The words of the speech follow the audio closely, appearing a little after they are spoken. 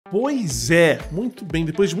Pois é, muito bem.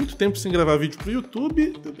 Depois de muito tempo sem gravar vídeo pro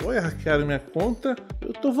YouTube, hackearam minha conta.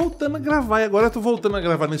 Eu tô voltando a gravar e agora eu tô voltando a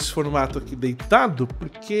gravar nesse formato aqui deitado,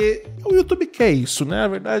 porque o YouTube quer isso, né? A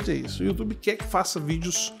verdade é isso. O YouTube quer que faça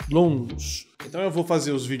vídeos longos. Então eu vou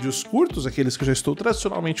fazer os vídeos curtos, aqueles que eu já estou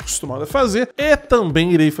tradicionalmente acostumado a fazer, e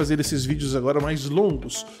também irei fazer esses vídeos agora mais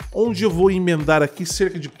longos, onde eu vou emendar aqui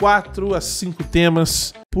cerca de 4 a 5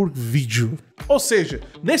 temas por vídeo. Ou seja,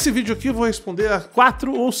 nesse vídeo aqui eu vou responder a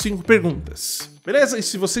 4 ou 5 perguntas. Beleza? E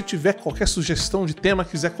se você tiver qualquer sugestão de tema,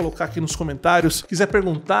 quiser colocar aqui nos comentários, quiser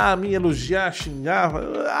perguntar, me elogiar, xingar,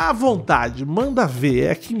 à vontade, manda ver,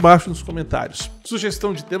 é aqui embaixo nos comentários.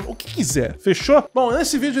 Sugestão de tema, o que quiser, fechou? Bom,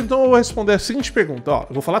 nesse vídeo então eu vou responder a seguinte pergunta, ó,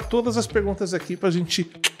 eu vou falar todas as perguntas aqui pra gente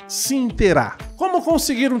se inteirar. Como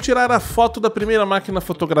conseguiram tirar a foto da primeira máquina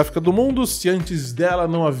fotográfica do mundo se antes dela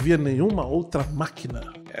não havia nenhuma outra máquina?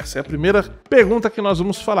 Essa é a primeira pergunta que nós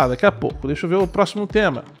vamos falar daqui a pouco. Deixa eu ver o próximo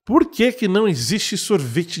tema. Por que não existe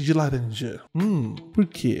sorvete de laranja? Por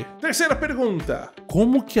quê? Terceira pergunta.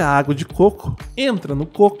 Como que a água de coco entra no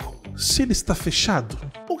coco se ele está fechado?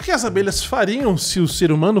 O que as abelhas fariam se o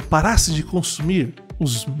ser humano parasse de consumir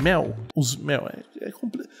os mels?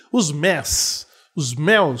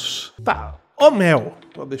 Tá. O mel,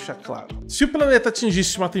 vou deixar claro. Se o planeta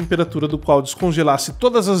atingisse uma temperatura do qual descongelasse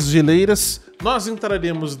todas as geleiras, nós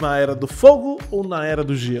entraríamos na era do fogo ou na era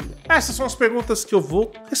do gelo? Essas são as perguntas que eu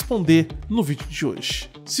vou responder no vídeo de hoje.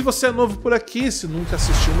 Se você é novo por aqui, se nunca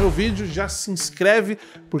assistiu meu vídeo, já se inscreve,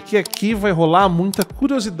 porque aqui vai rolar muita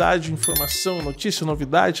curiosidade, informação, notícia,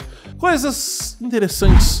 novidade, coisas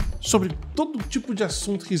interessantes sobre todo tipo de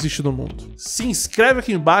assunto que existe no mundo. Se inscreve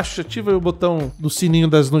aqui embaixo, ativa o botão do sininho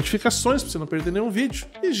das notificações para você não perder nenhum vídeo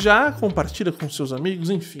e já compartilha com seus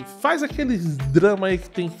amigos, enfim, faz aquele drama aí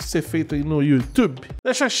que tem que ser feito aí no YouTube.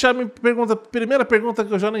 Deixa eu achar minha primeira pergunta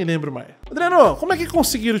que eu já nem lembro mais. Adriano, como é que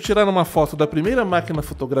conseguiram tirar uma foto da primeira máquina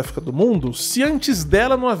fotográfica do mundo se antes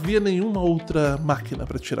dela não havia nenhuma outra máquina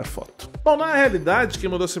para tirar foto? Bom, na realidade, quem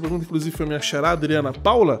mandou essa pergunta inclusive foi minha xará, Adriana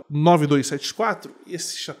Paula, 9274, e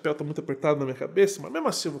esse chapéu tá muito apertado na minha cabeça, mas mesmo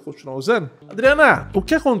assim eu vou continuar usando. Adriana, o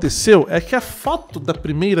que aconteceu é que a foto da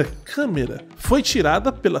primeira câmera foi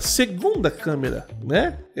tirada pela segunda câmera,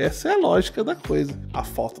 né? Essa é a lógica da coisa. A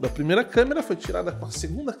foto da primeira câmera foi tirada com a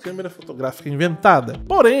segunda câmera fotográfica inventada.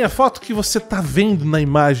 Porém, a foto que você tá vendo na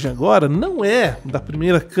imagem agora não é da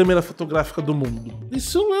primeira câmera fotográfica do mundo.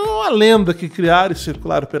 Isso é uma lenda que criaram e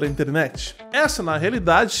circularam pela internet. Essa, na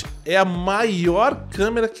realidade, é a maior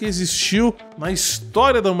câmera que existiu na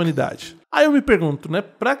história da humanidade. Aí eu me pergunto, né,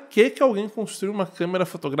 pra que alguém construiu uma câmera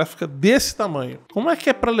fotográfica desse tamanho? Como é que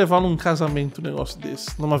é pra levar num casamento um negócio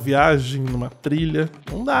desse? Numa viagem, numa trilha?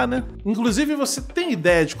 Não dá, né? Inclusive, você tem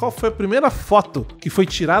ideia de qual foi a primeira foto que foi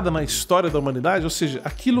tirada na história da humanidade? Ou seja,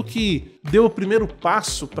 aquilo que deu o primeiro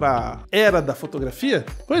passo pra era da fotografia?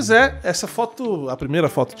 Pois é, essa foto, a primeira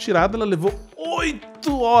foto tirada, ela levou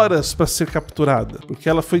 8 horas para ser capturada, porque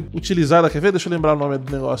ela foi utilizada, quer ver? Deixa eu lembrar o nome do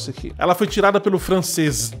negócio aqui. Ela foi tirada pelo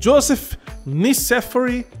francês Joseph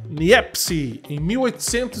Nicéphore Niepce em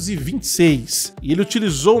 1826, e ele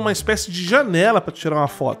utilizou uma espécie de janela para tirar uma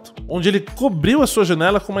foto, onde ele cobriu a sua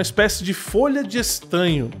janela com uma espécie de folha de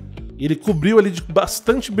estanho. Ele cobriu ali de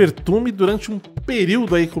bastante betume durante um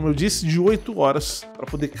período aí, como eu disse, de 8 horas, para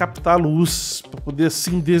poder captar a luz, para poder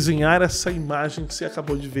assim desenhar essa imagem que você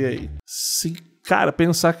acabou de ver aí. Sim, cara,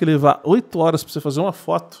 pensar que levar 8 horas para você fazer uma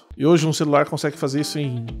foto, e hoje um celular consegue fazer isso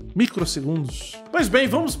em microsegundos. Pois bem,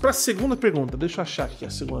 vamos para a segunda pergunta. Deixa eu achar aqui a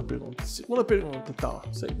segunda pergunta. Segunda pergunta, tal.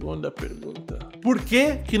 Segunda pergunta. Por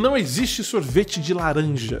que não existe sorvete de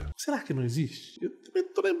laranja? Será que não existe? Eu também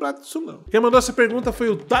não tô lembrado disso não. Quem mandou essa pergunta foi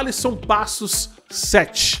o Thalisson Passos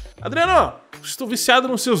 7. Adriano, estou viciado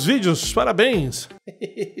nos seus vídeos, parabéns.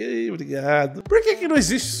 Obrigado. Por que não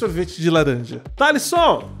existe sorvete de laranja?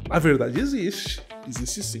 Thalisson, a verdade existe.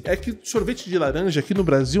 Existe sim. É que sorvete de laranja aqui no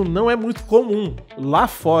Brasil não é muito comum. Lá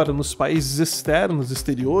fora, nos países externos,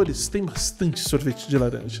 exteriores, tem bastante sorvete de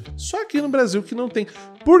laranja. Só aqui no Brasil que não tem.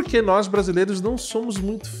 Porque nós brasileiros não somos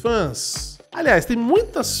muito fãs. Aliás, tem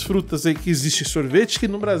muitas frutas aí que existe sorvete que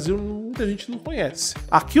no Brasil muita gente não conhece.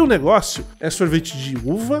 Aqui o negócio é sorvete de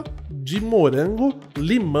uva, de morango,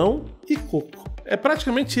 limão e coco. É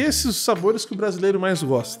praticamente esses os sabores que o brasileiro mais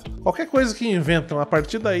gosta. Qualquer coisa que inventam a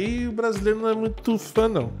partir daí, o brasileiro não é muito fã,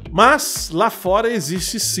 não. Mas lá fora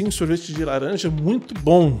existe sim sorvete de laranja muito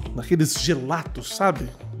bom, naqueles gelatos, sabe?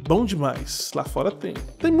 Bom demais. Lá fora tem.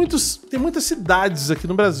 Tem muitas cidades aqui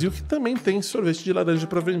no Brasil que também tem sorvete de laranja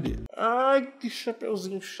para vender. Ai, que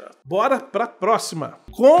chapeuzinho chato. Bora pra próxima.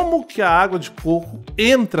 Como que a água de coco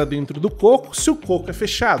entra dentro do coco se o coco é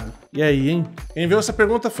fechado? E aí, hein? Quem enviou essa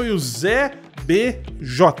pergunta foi o Zé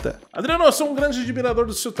BJ. Adriano, eu sou um grande admirador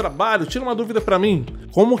do seu trabalho. Tira uma dúvida pra mim.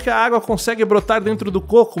 Como que a água consegue brotar dentro do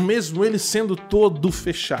coco, mesmo ele sendo todo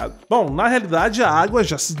fechado? Bom, na realidade, a água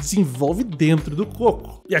já se desenvolve dentro do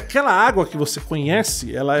coco. E aquela água que você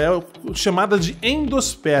conhece, ela é chamada de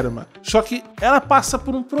endosperma. Só que ela passa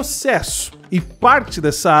por um processo. E parte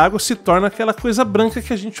dessa água se torna aquela coisa branca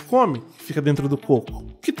que a gente come, que fica dentro do coco,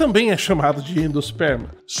 que também é chamado de endosperma.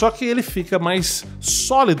 Só que ele fica mais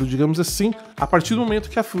sólido, digamos assim, a partir do momento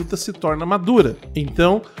que a fruta se torna madura.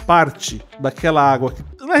 Então, parte daquela água, que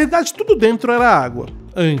na realidade tudo dentro era água,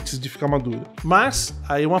 antes de ficar madura. Mas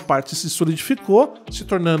aí uma parte se solidificou, se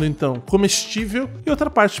tornando então comestível, e outra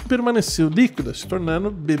parte permaneceu líquida, se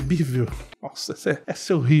tornando bebível. Nossa,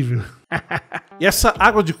 essa é horrível. E essa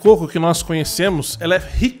água de coco que nós conhecemos, ela é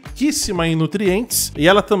riquíssima em nutrientes e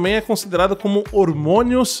ela também é considerada como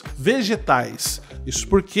hormônios vegetais. Isso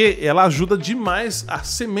porque ela ajuda demais as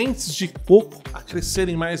sementes de coco a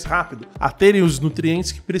crescerem mais rápido, a terem os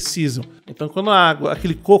nutrientes que precisam. Então quando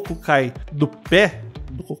aquele coco cai do pé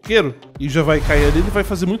do coqueiro e já vai cair ali, ele vai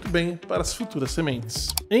fazer muito bem para as futuras sementes.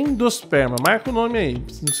 Endosperma, marca o nome aí,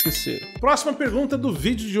 pra não esquecer. Próxima pergunta do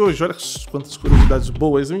vídeo de hoje. Olha quantas curiosidades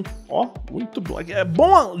boas, hein? Ó, muito bom. É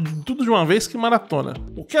bom tudo de uma vez que maratona.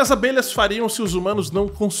 O que as abelhas fariam se os humanos não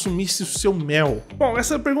consumissem o seu mel? Bom,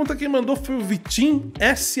 essa pergunta quem mandou foi o Vitim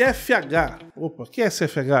SFH. Opa, que é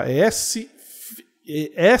SFH? É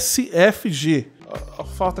SFG. A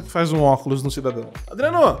falta que faz um óculos no cidadão.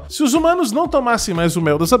 Adriano, se os humanos não tomassem mais o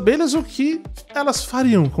mel das abelhas, o que elas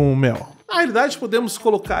fariam com o mel? Na realidade, podemos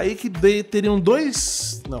colocar aí que teriam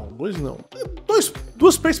duas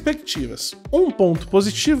perspectivas. Um ponto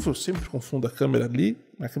positivo, eu sempre confundo a câmera ali,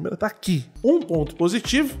 a câmera tá aqui. Um ponto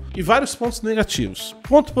positivo e vários pontos negativos.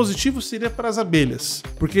 Ponto positivo seria para as abelhas,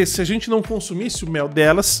 porque se a gente não consumisse o mel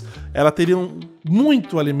delas, elas teriam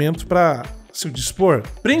muito alimento para se dispor,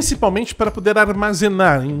 principalmente para poder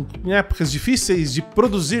armazenar em épocas difíceis de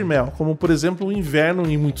produzir mel, como por exemplo o inverno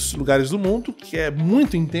em muitos lugares do mundo, que é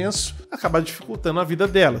muito intenso, acaba dificultando a vida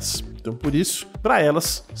delas. Então por isso, para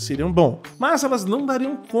elas seriam bom. Mas elas não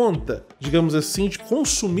dariam conta, digamos assim, de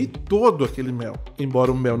consumir todo aquele mel.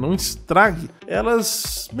 Embora o mel não estrague,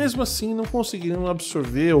 elas mesmo assim não conseguiriam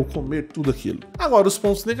absorver ou comer tudo aquilo. Agora, os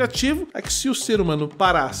pontos negativos é que se o ser humano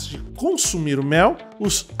parasse de consumir o mel,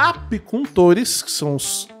 os apicultores, que são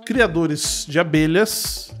os criadores de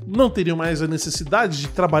abelhas, não teriam mais a necessidade de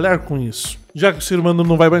trabalhar com isso. Já que o ser humano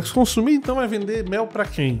não vai mais consumir, então vai vender mel para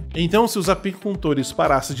quem? Então, se os apicultores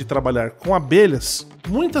parassem de trabalhar com abelhas,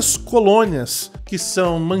 muitas colônias que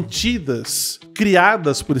são mantidas,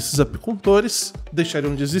 criadas por esses apicultores,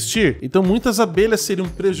 deixariam de existir. Então, muitas abelhas seriam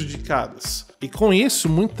prejudicadas. E com isso,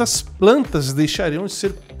 muitas plantas deixariam de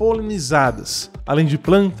ser polinizadas. Além de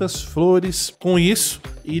plantas, flores, com isso,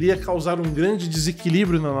 iria causar um grande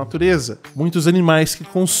desequilíbrio na natureza. Muitos animais que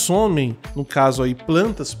consomem, no caso aí,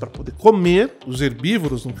 plantas para poder comer, os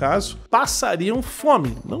herbívoros no caso, passariam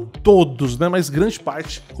fome. Não todos, né, mas grande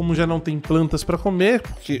parte, como já não tem plantas para comer,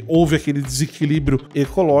 porque houve aquele desequilíbrio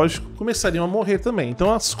ecológico, começariam a morrer também.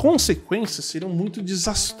 Então as consequências seriam muito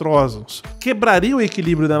desastrosas. Quebraria o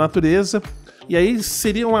equilíbrio da natureza e aí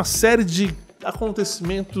seria uma série de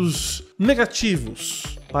acontecimentos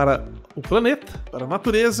negativos para o planeta, para a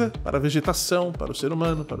natureza, para a vegetação, para o ser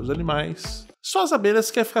humano, para os animais. Só as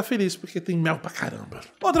abelhas querem ficar felizes porque tem mel pra caramba.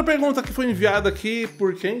 Outra pergunta que foi enviada aqui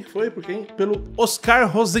por quem? Pelo Oscar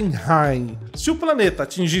Rosenheim. Se o planeta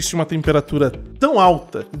atingisse uma temperatura tão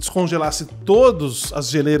alta e descongelasse todas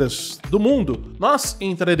as geleiras do mundo, nós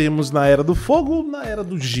entraremos na era do fogo ou na era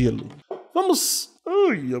do gelo? Vamos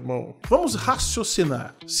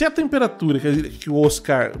raciocinar. Se a temperatura que o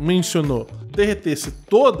Oscar mencionou derretesse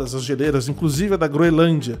todas as geleiras, inclusive a da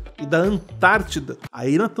Groenlândia e da Antártida,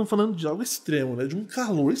 aí nós estamos falando de algo extremo, né? De um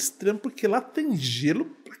calor extremo, porque lá tem gelo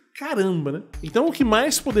pra caramba, né? Então o que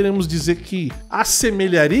mais poderemos dizer que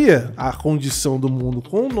assemelharia a condição do mundo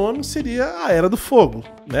com o nome seria a Era do Fogo,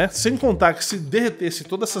 né? Sem contar que se derretesse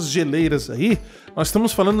todas essas geleiras aí, nós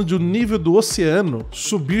estamos falando de um nível do oceano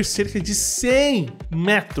subir cerca de 100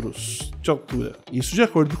 metros de altura. Isso de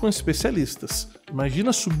acordo com especialistas.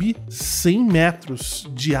 Imagina subir 100 metros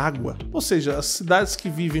de água. Ou seja, as cidades que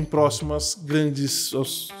vivem próximas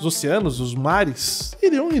aos oceanos, os mares,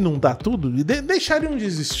 iriam inundar tudo e deixariam de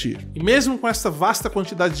existir. E mesmo com essa vasta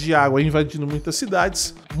quantidade de água invadindo muitas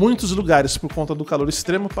cidades, Muitos lugares, por conta do calor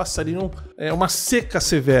extremo, passariam uma seca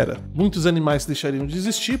severa. Muitos animais deixariam de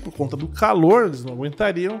existir por conta do calor, eles não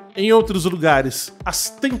aguentariam. Em outros lugares, as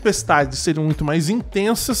tempestades seriam muito mais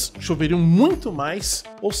intensas, choveriam muito mais.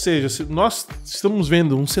 Ou seja, se nós estamos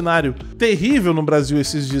vendo um cenário terrível no Brasil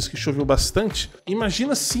esses dias que choveu bastante,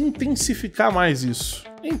 imagina se intensificar mais isso.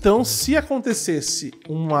 Então, se acontecesse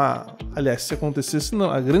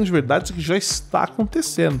não, a grande verdade é que já está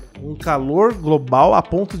acontecendo. Um calor global a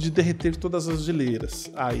ponto de derreter todas as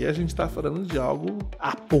geleiras. Aí a gente está falando de algo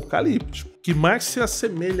apocalíptico, que mais se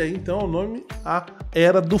assemelha então ao nome A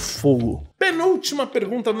Era do Fogo. Penúltima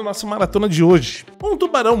pergunta da nossa maratona de hoje. Um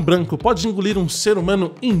tubarão branco pode engolir um ser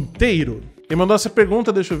humano inteiro? Quem mandou essa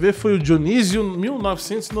pergunta, deixa eu ver, foi o Dionísio,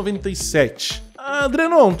 1997.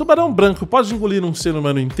 Adriano, um tubarão branco pode engolir um ser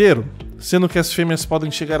humano inteiro? Sendo que as fêmeas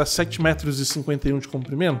podem chegar a 7,51 metros de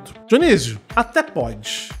comprimento? Dionísio, até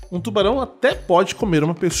pode. Um tubarão até pode comer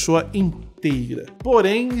uma pessoa inteira.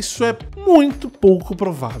 Porém, isso é muito pouco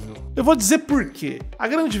provável. Eu vou dizer por quê. A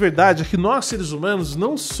grande verdade é que nós, seres humanos,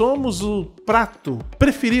 não somos o prato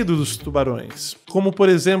preferido dos tubarões. Como, por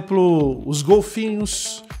exemplo, os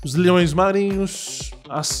golfinhos, os leões marinhos,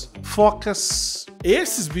 as focas.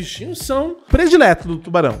 Esses bichinhos são prediletos do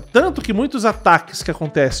tubarão. Tanto que muitos ataques que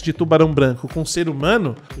acontecem de tubarão branco com ser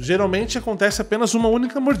humano, geralmente acontece apenas uma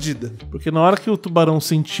única mordida. Porque na hora que o tubarão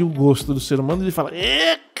sentir o gosto do ser humano, ele fala: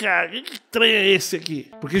 cara, que estranho é esse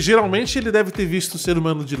aqui? Porque geralmente ele deve ter visto o ser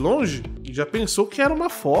humano de longe e já pensou que era uma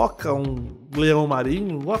foca, um leão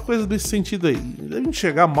marinho, alguma coisa desse sentido aí. Ele deve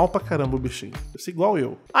enxergar mal pra caramba o bichinho. Deve ser igual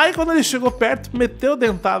eu. Aí quando ele chegou perto, meteu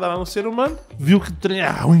dentada lá no ser humano, viu que o trem é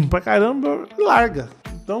ruim pra caramba e larga.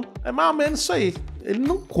 Então, é mais ou menos isso aí. Ele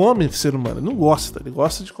não come ser humano, ele não gosta. Ele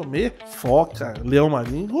gosta de comer foca, leão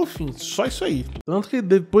marinho e golfinho. Só isso aí. Tanto que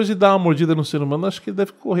depois de dar uma mordida no ser humano, acho que ele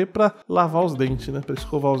deve correr pra lavar os dentes, né? Pra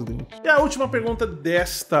escovar os dentes. E a última pergunta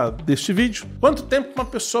deste vídeo. Quanto tempo uma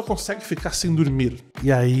pessoa consegue ficar sem dormir?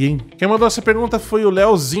 E aí, hein? Quem mandou essa pergunta foi o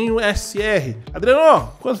Leozinho SR.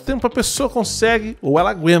 Adriano, quanto tempo a pessoa consegue ou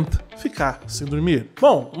ela aguenta ficar sem dormir?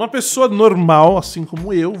 Bom, uma pessoa normal, assim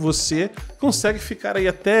como eu, você, consegue ficar aí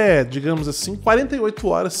até, digamos assim, 48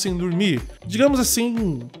 horas sem dormir. Digamos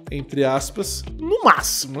assim, entre aspas, no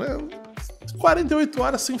máximo, né? 48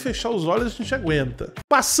 horas sem fechar os olhos a gente aguenta.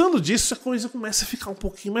 Passando disso, a coisa começa a ficar um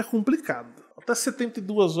pouquinho mais complicada. Até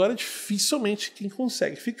 72 horas dificilmente quem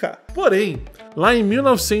consegue ficar. Porém, lá em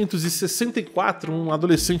 1964, um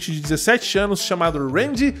adolescente de 17 anos chamado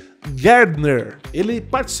Randy Gardner, ele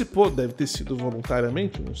participou, deve ter sido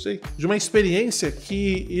voluntariamente, não sei, de uma experiência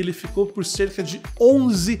que ele ficou por cerca de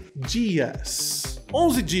 11 dias.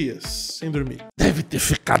 11 dias sem dormir. Deve ter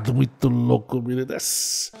ficado muito louco,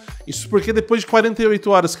 meninas. Isso porque depois de 48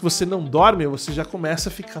 horas que você não dorme, você já começa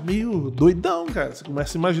a ficar meio doidão, cara. Você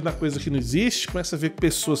começa a imaginar coisas que não existem, começa a ver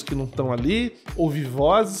pessoas que não estão ali, ouvir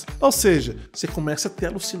vozes. Ou seja, você começa a ter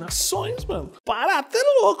alucinações, mano. Para até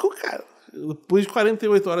louco, cara. Depois de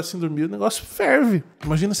 48 horas sem dormir, o negócio ferve.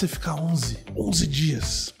 Imagina você ficar 11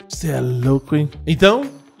 dias. Você é louco, hein? Então,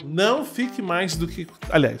 não fique mais do que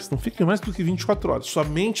 24 horas. Sua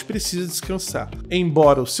mente precisa descansar.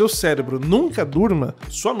 Embora o seu cérebro nunca durma,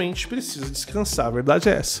 sua mente precisa descansar. A verdade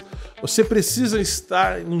é essa. Você precisa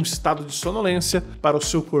estar em um estado de sonolência para o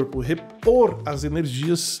seu corpo repor as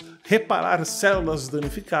energias, reparar células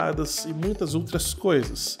danificadas e muitas outras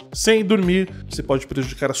coisas. Sem dormir, você pode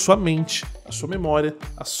prejudicar a sua mente, a sua memória,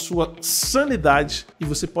 a sua sanidade e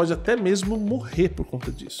você pode até mesmo morrer por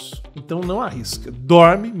conta disso. Então não arrisca,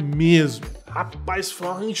 dorme mesmo. Rapaz, foi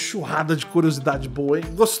uma enxurrada de curiosidade boa, hein?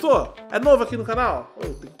 Gostou? É novo aqui no canal?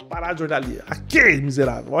 Tem que parar de olhar ali. Aqui,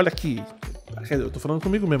 miserável, olha aqui. Eu tô falando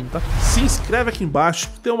comigo mesmo, tá? Se inscreve aqui embaixo.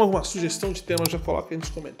 Tem alguma sugestão de tema, já coloca aí nos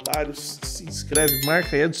comentários. Se inscreve,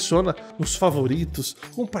 marca aí, adiciona nos favoritos.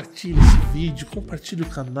 Compartilha esse vídeo, compartilha o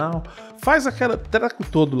canal. Faz aquela treco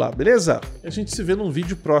todo lá, beleza? A gente se vê num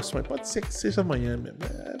vídeo próximo. Pode ser que seja amanhã mesmo.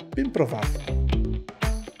 É bem provável.